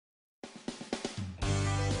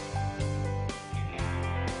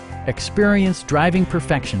Experience driving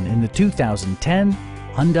perfection in the 2010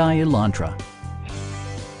 Hyundai Elantra.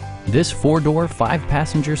 This four-door,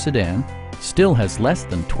 five-passenger sedan still has less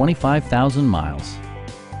than 25,000 miles.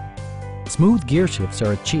 Smooth gear shifts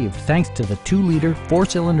are achieved thanks to the 2-liter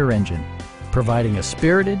four-cylinder engine, providing a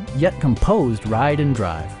spirited yet composed ride and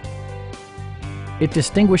drive. It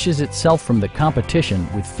distinguishes itself from the competition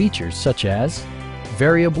with features such as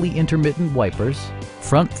variably intermittent wipers,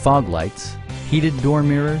 front fog lights, heated door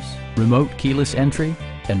mirrors, remote keyless entry,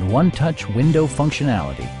 and one-touch window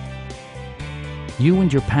functionality. You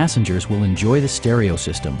and your passengers will enjoy the stereo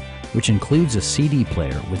system, which includes a CD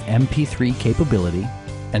player with MP3 capability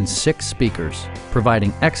and 6 speakers,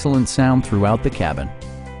 providing excellent sound throughout the cabin.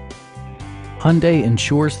 Hyundai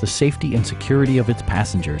ensures the safety and security of its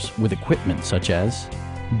passengers with equipment such as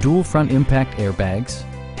dual front impact airbags,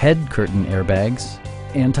 head curtain airbags,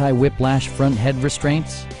 anti-whiplash front head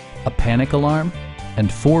restraints, a panic alarm, and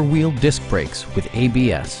 4-wheel disc brakes with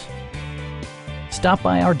ABS. Stop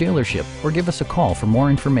by our dealership or give us a call for more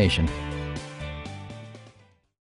information.